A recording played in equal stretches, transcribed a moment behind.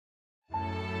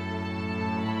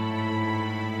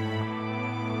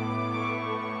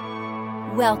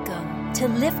Welcome to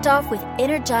Lift Off with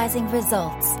Energizing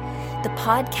Results, the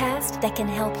podcast that can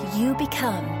help you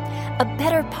become a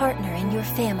better partner in your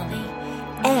family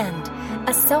and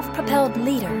a self-propelled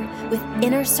leader with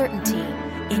inner certainty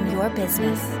in your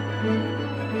business.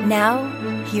 Now,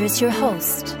 here's your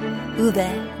host,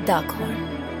 Uwe Daghorn.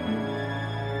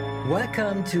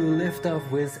 Welcome to Lift Off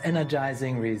with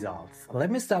Energizing Results. Let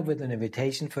me start with an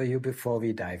invitation for you before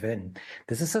we dive in.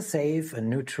 This is a safe and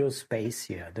neutral space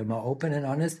here. The more open and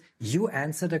honest you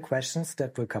answer the questions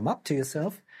that will come up to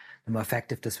yourself, the more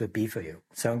effective this will be for you.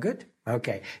 Sound good?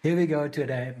 Okay, here we go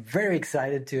today. I'm very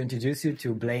excited to introduce you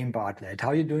to Blaine Bartlett. How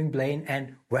are you doing, Blaine?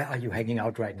 And where are you hanging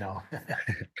out right now?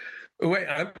 Wait,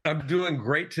 I'm doing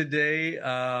great today.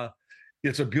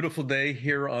 It's a beautiful day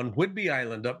here on Whidbey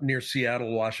Island up near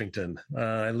Seattle, Washington.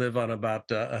 I live on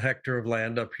about a hectare of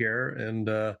land up here, and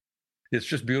it's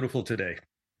just beautiful today.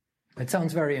 It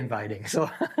sounds very inviting, so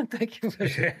thank you for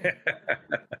sharing.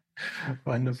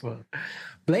 Wonderful.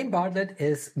 Blaine Bartlett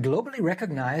is globally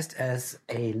recognized as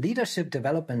a leadership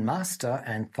development master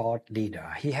and thought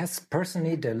leader. He has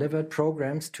personally delivered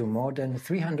programs to more than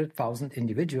 300,000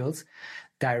 individuals,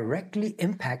 directly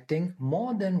impacting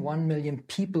more than 1 million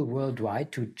people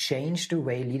worldwide to change the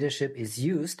way leadership is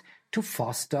used to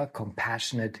foster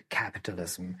compassionate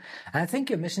capitalism. And I think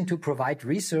your mission to provide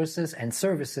resources and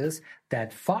services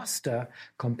that foster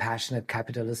compassionate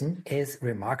capitalism is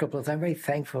remarkable. So I'm very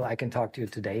thankful I can talk to you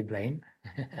today, Blaine.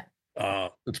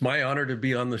 It's my honor to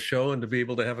be on the show and to be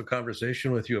able to have a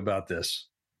conversation with you about this.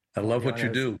 I love what you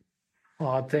do.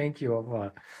 Oh, thank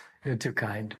you. You're too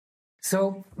kind.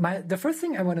 So the first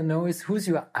thing I want to know is who's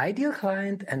your ideal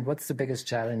client and what's the biggest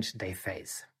challenge they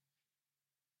face?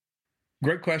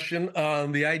 Great question.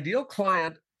 The ideal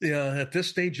client at this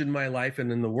stage in my life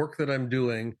and in the work that I'm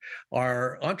doing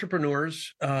are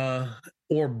entrepreneurs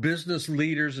or business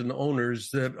leaders and owners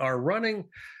that are running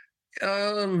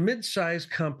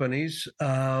mid-sized companies.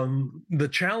 The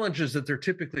challenges that they're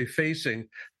typically facing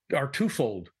are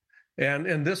twofold.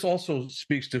 And this also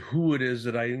speaks to who it is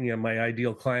that my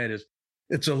ideal client is.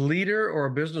 It's a leader or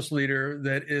a business leader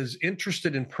that is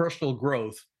interested in personal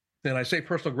growth. And I say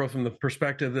personal growth from the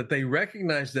perspective that they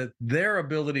recognize that their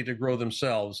ability to grow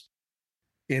themselves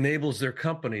enables their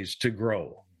companies to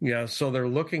grow. So they're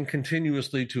looking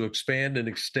continuously to expand and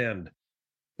extend.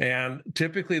 And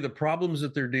typically the problems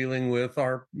that they're dealing with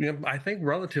are, I think,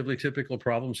 relatively typical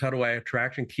problems. How do I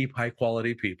attract and keep high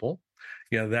quality people?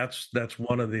 That's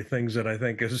one of the things that I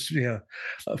think is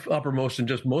uppermost in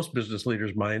just most business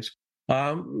leaders' minds.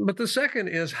 But the second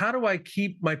is, how do I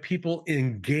keep my people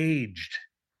engaged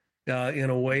in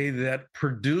a way that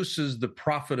produces the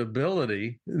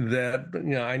profitability that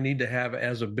I need to have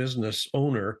as a business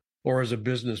owner or as a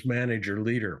business manager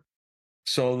leader?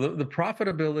 So the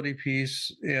profitability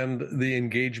piece and the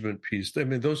engagement piece,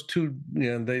 those two,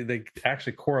 they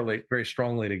actually correlate very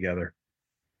strongly together.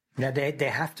 Yeah, they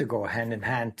have to go hand in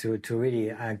hand to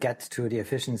really get to the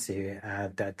efficiency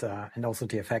and also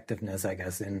the effectiveness, I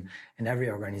guess, in every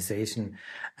organization.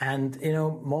 And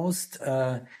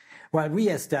we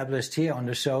established here on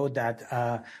the show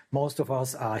that most of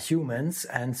us are humans,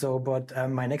 and so. But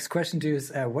my next question to you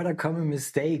is: what are common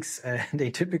mistakes they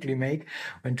typically make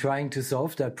when trying to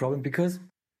solve that problem? Because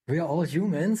we are all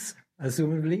humans,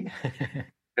 assumably.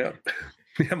 Yeah.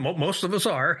 Yeah, most of us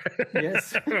are.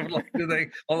 Yes.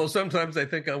 Although sometimes I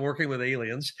think I'm working with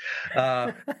aliens.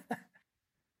 I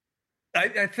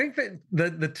think that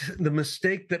the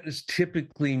mistake that is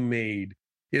typically made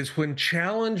is when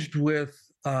challenged with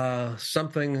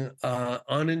something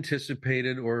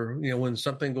unanticipated or when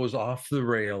something goes off the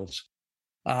rails.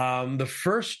 The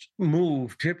first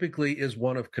move typically is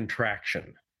one of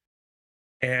contraction.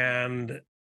 And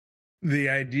the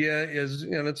idea is,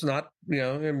 it's not,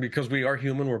 because we are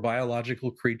human, we're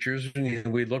biological creatures,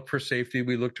 and we look for safety,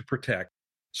 we look to protect.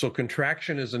 So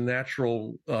contraction is a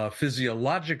natural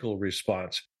physiological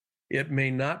response. It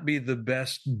may not be the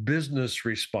best business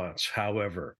response,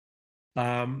 however.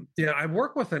 I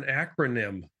work with an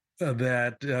acronym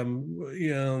that,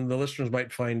 the listeners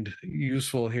might find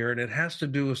useful here, and it has to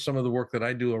do with some of the work that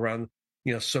I do around,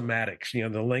 somatics,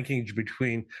 the linkage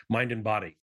between mind and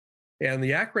body. And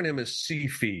the acronym is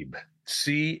CFEB,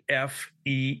 C-F-E-E-B.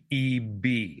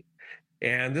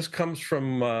 And this comes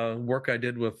from work I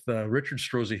did with Richard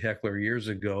Strozzi Heckler years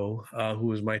ago, who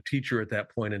was my teacher at that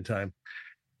point in time.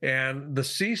 And the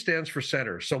C stands for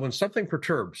center. So when something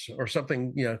perturbs or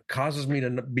something causes me to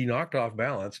be knocked off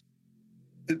balance,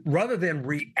 rather than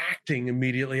reacting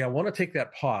immediately, I want to take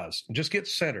that pause and just get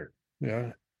centered.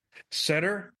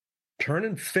 Center, turn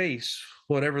and face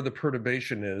whatever the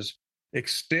perturbation is,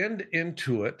 extend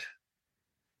into it,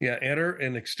 Yeah, enter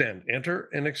and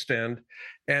extend,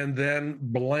 and then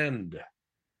blend.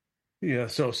 Yeah,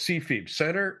 so CFEB,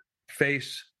 center,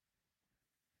 face,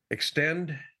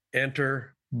 extend,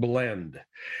 enter, blend.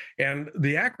 And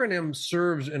the acronym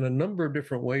serves in a number of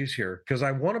different ways here because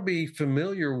I want to be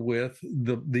familiar with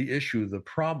the issue, the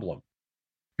problem,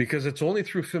 because it's only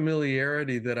through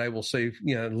familiarity that I will say,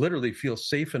 literally feel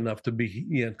safe enough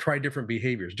to try different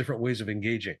behaviors, different ways of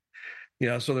engaging.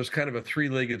 So there's kind of a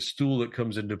three-legged stool that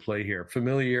comes into play here.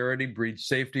 Familiarity breeds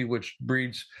safety, which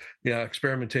breeds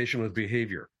experimentation with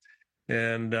behavior.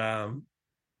 And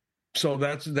so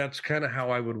that's kind of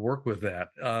how I would work with that.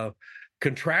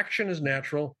 Contraction is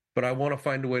natural, but I want to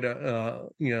find a way to,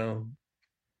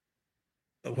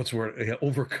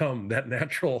 overcome that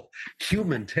natural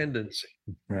human tendency.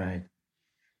 Right.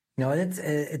 No,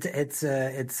 it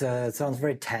sounds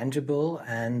very tangible,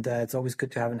 and it's always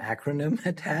good to have an acronym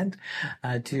at hand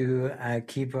to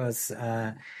keep us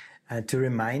to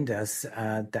remind us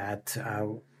that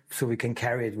so we can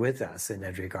carry it with us in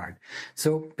that regard.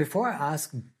 So before I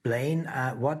ask Blaine,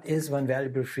 what is one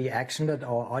valuable free action that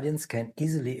our audience can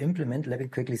easily implement? Let me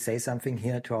quickly say something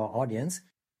here to our audience.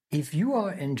 If you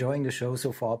are enjoying the show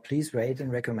so far, please rate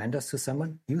and recommend us to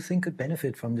someone you think could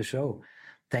benefit from the show.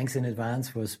 Thanks in advance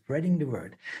for spreading the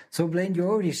word. So Blaine, you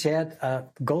already shared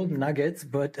golden nuggets,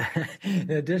 but in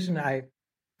addition,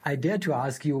 I dare to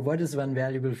ask you, what is one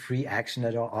valuable free action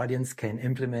that our audience can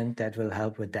implement that will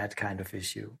help with that kind of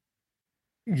issue?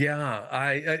 Yeah,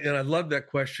 I love that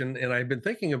question, and I've been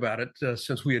thinking about it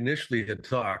since we initially had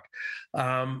talked.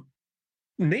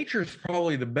 Nature is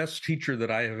probably the best teacher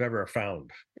that I have ever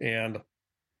found, and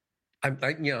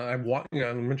I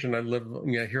mentioned I live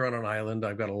here on an island.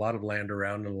 I've got a lot of land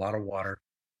around and a lot of water,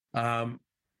 and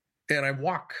I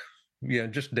walk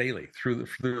just daily through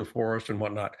the forest and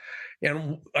whatnot.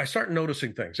 And I start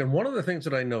noticing things. And one of the things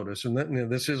that I notice,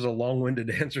 and this is a long-winded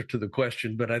answer to the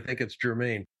question, but I think it's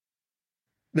germane.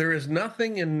 There is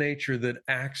nothing in nature that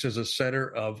acts as a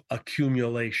center of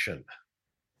accumulation.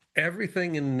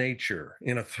 Everything in nature,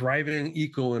 in a thriving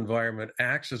eco environment,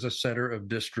 acts as a center of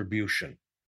distribution.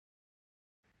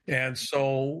 And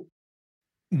so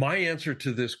my answer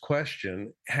to this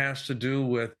question has to do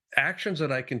with actions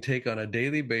that I can take on a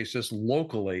daily basis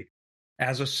locally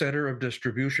as a center of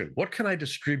distribution. What can I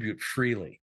distribute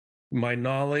freely? My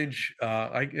knowledge,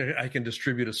 I can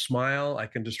distribute a smile, I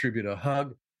can distribute a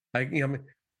hug.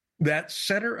 That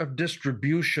center of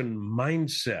distribution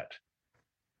mindset,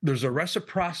 there's a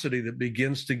reciprocity that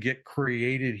begins to get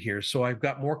created here. So I've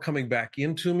got more coming back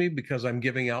into me because I'm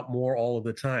giving out more all of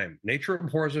the time. Nature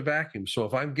abhors a vacuum. So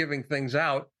if I'm giving things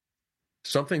out,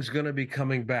 something's going to be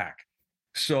coming back.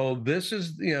 So this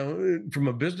is, from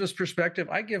a business perspective,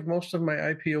 I give most of my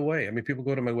IP away. I mean, people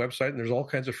go to my website and there's all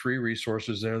kinds of free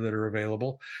resources there that are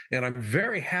available. And I'm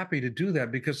very happy to do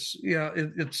that because,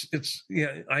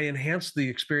 I enhance the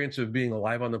experience of being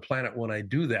alive on the planet when I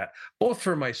do that, both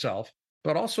for myself,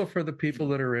 but also for the people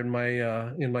that are in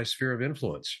my sphere of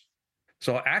influence.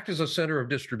 So act as a center of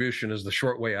distribution is the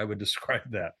short way I would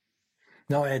describe that.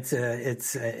 No, it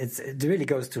really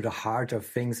goes to the heart of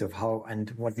things, of how and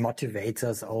what motivates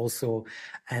us also.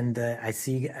 And I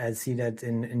see that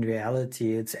in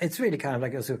reality, it's really kind of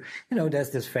like also,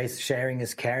 there's this phrase, sharing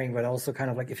is caring, but also kind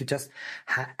of like if you just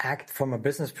act from a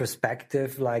business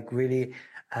perspective, like really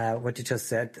what you just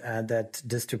said, that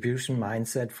distribution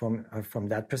mindset from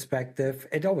that perspective,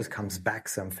 it always comes back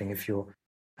something. If you,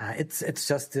 it's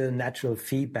just the natural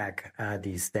feedback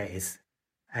these days.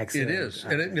 Excellent. It is.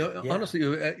 And honestly,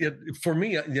 for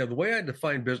me, the way I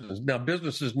define business, now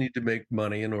businesses need to make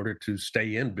money in order to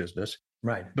stay in business.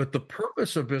 Right. But the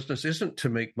purpose of business isn't to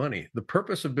make money. The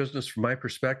purpose of business, from my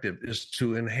perspective, is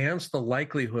to enhance the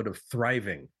likelihood of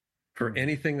thriving for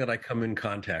anything that I come in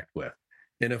contact with.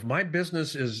 And if my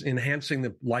business is enhancing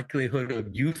the likelihood of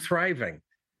you thriving,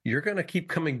 you're going to keep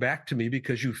coming back to me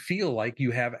because you feel like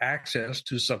you have access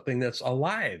to something that's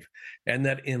alive and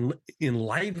that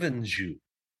enlivens you.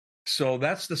 So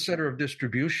that's the center of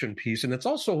distribution piece, and it's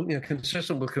also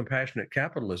consistent with compassionate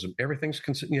capitalism. Everything's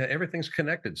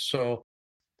connected. So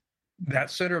that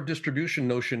center of distribution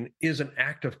notion is an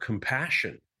act of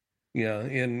compassion,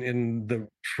 in the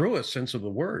truest sense of the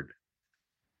word.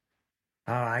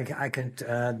 I can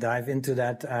dive into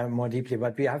that more deeply,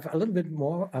 but we have a little bit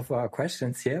more of our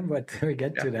questions here, but we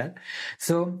get to that.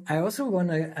 So I also want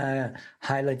to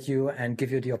highlight you and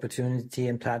give you the opportunity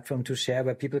and platform to share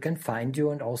where people can find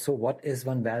you, and also what is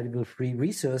one valuable free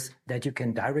resource that you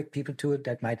can direct people to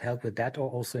that might help with that, or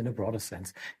also in a broader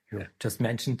sense. You just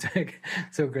mentioned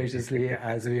so graciously,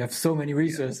 so you have so many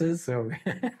resources, so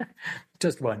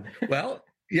just one. Well,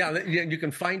 You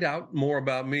can find out more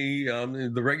about me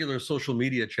the regular social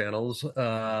media channels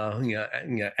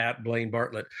at Blaine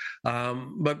Bartlett.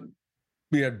 But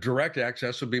direct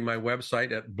access would be my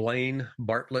website at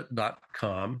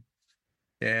blainebartlett.com.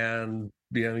 And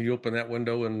you open that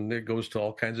window and it goes to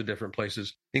all kinds of different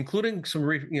places, including some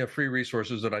free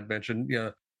resources that I'd mentioned.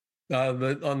 On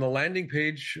the landing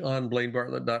page on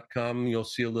blainebartlett.com, you'll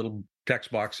see a little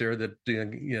text box there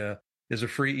that is a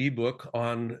free ebook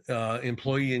on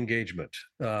employee engagement,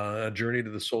 a journey to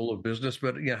the soul of business.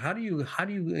 But how do you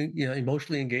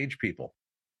emotionally engage people?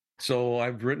 So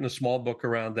I've written a small book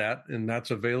around that, and that's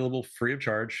available free of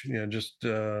charge. Just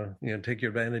take your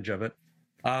advantage of it.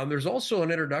 There's also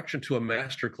an introduction to a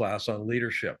masterclass on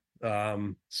leadership.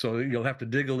 So you'll have to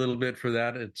dig a little bit for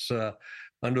that. It's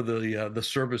under the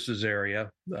services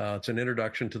area. It's an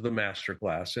introduction to the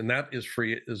masterclass, and that is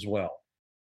free as well.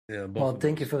 Well,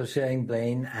 thank you for sharing,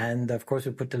 Blaine. And of course,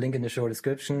 we put the link in the show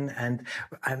description. And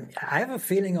I have a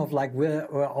feeling of like we're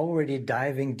already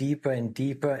diving deeper and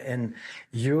deeper in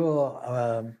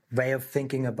your way of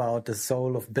thinking about the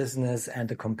soul of business and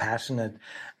the compassionate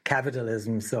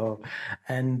capitalism. So,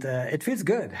 and it feels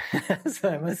good. So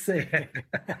I must say.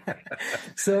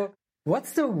 So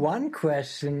what's the one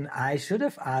question I should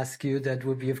have asked you that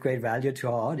would be of great value to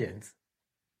our audience?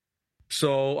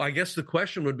 So I guess the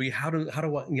question would be how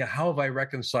have I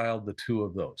reconciled the two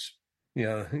of those?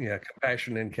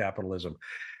 Compassion and capitalism.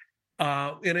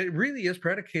 And it really is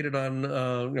predicated on,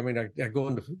 I go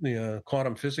into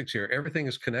quantum physics here. Everything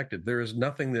is connected. There is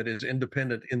nothing that is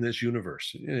independent in this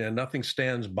universe. Nothing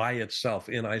stands by itself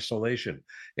in isolation.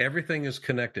 Everything is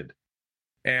connected.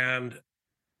 And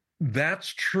that's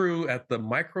true at the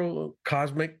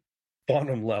microcosmic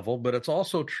quantum level, but it's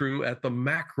also true at the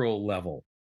macro level.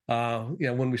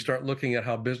 When we start looking at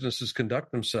how businesses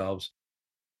conduct themselves,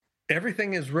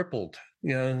 everything is rippled.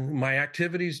 My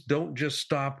activities don't just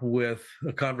stop with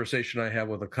a conversation I have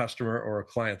with a customer or a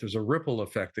client. There's a ripple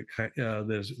effect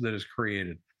that is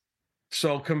created.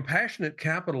 So compassionate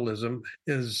capitalism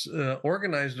is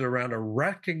organized around a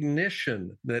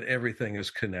recognition that everything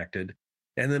is connected,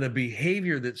 and then a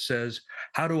behavior that says,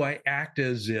 how do I act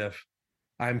as if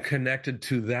I'm connected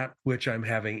to that which I'm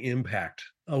having impact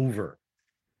over?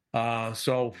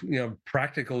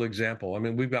 Practical example.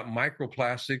 We've got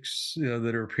microplastics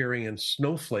that are appearing in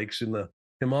snowflakes in the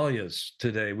Himalayas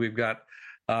today. We've got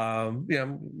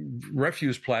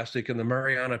refuse plastic in the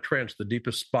Mariana Trench, the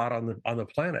deepest spot on the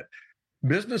planet.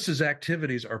 Businesses'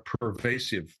 activities are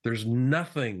pervasive. There's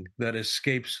nothing that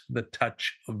escapes the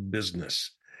touch of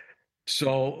business.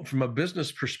 So, from a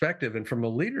business perspective and from a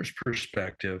leader's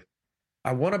perspective,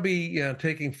 I want to be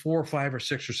taking 4 or 5 or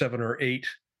 6 or 7 or 8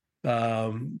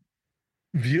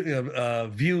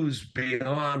 views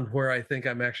beyond where I think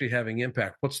I'm actually having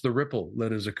impact. What's the ripple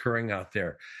that is occurring out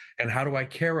there? And how do I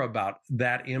care about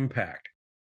that impact?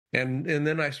 And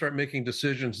then I start making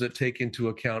decisions that take into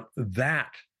account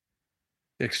that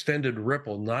extended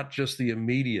ripple, not just the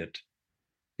immediate,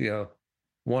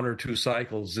 1 or 2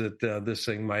 cycles that this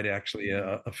thing might actually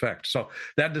affect. So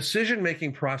that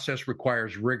decision-making process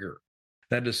requires rigor.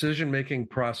 That decision-making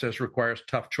process requires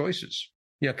tough choices.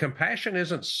 Compassion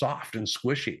isn't soft and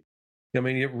squishy.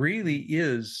 It really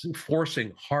is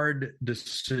forcing hard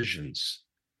decisions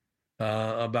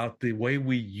about the way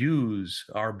we use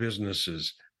our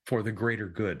businesses for the greater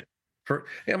good.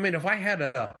 If I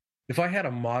had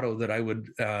a motto that I would,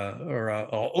 or a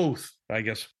oath, I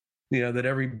guess, that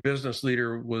every business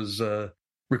leader was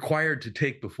required to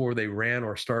take before they ran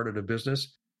or started a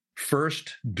business: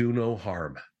 first, do no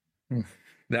harm.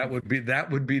 That would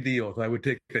be the oath. I would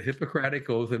take a Hippocratic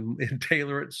oath and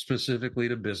tailor it specifically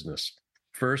to business.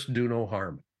 First, do no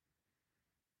harm.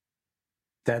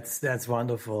 That's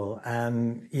wonderful.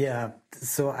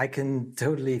 So I can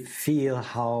totally feel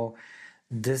how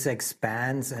this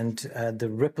expands and the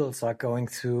ripples are going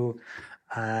through,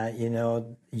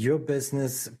 your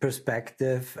business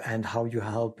perspective and how you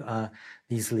help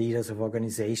these leaders of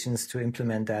organizations to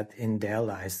implement that in their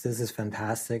lives. This is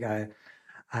fantastic.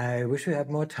 I wish we had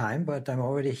more time, but I'm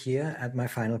already here at my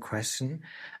final question,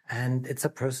 and it's a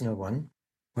personal one.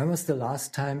 When was the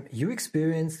last time you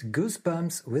experienced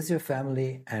goosebumps with your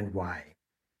family, and why?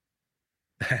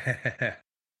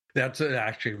 That's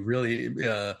actually really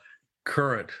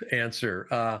current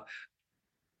answer.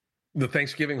 The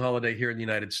Thanksgiving holiday here in the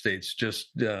United States just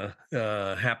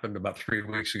happened about 3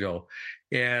 weeks ago,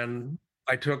 and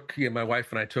I took my wife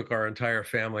and I took our entire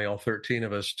family, all 13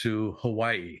 of us, to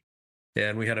Hawaii.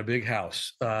 And we had a big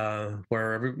house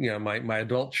where my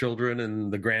adult children and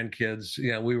the grandkids,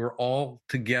 we were all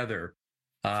together.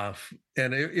 And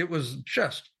it was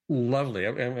just lovely.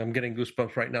 I'm getting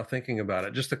goosebumps right now thinking about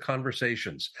it. Just the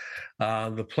conversations,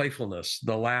 the playfulness,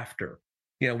 the laughter.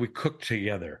 We cook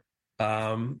together.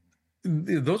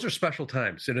 Those are special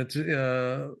times, and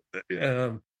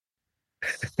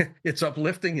it's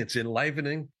uplifting, it's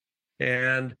enlivening,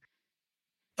 and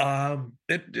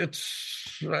it's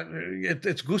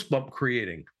goosebump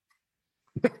creating.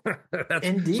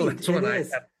 Indeed, so that's what it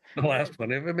is. The last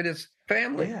one. I mean, it's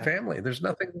family. Yeah. Family. There's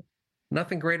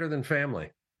nothing greater than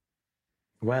family.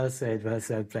 Well said,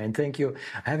 Blaine. Thank you.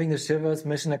 Having the shivers,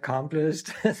 mission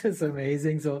accomplished. This is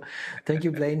amazing. So thank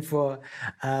you, Blaine, for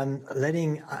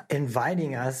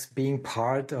inviting us, being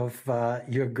part of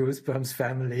your Goosebumps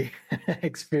family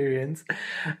experience.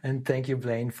 And thank you,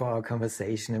 Blaine, for our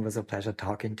conversation. It was a pleasure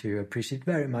talking to you. I appreciate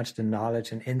very much the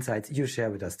knowledge and insights you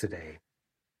share with us today.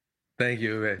 Thank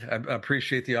you. I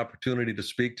appreciate the opportunity to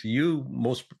speak to you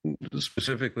most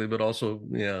specifically, but also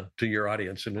to your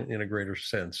audience in a greater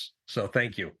sense. So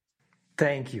thank you.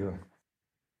 Thank you.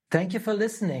 Thank you for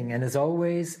listening. And as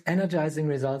always, energizing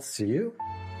results to you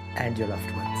and your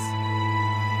loved ones.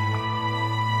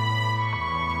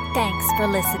 Thanks for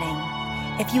listening.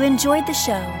 If you enjoyed the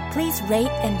show, please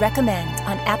rate and recommend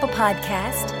on Apple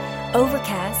Podcast,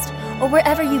 Overcast, or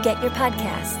wherever you get your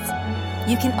podcasts.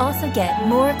 You can also get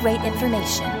more great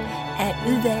information at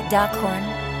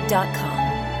uwedockhorn.com.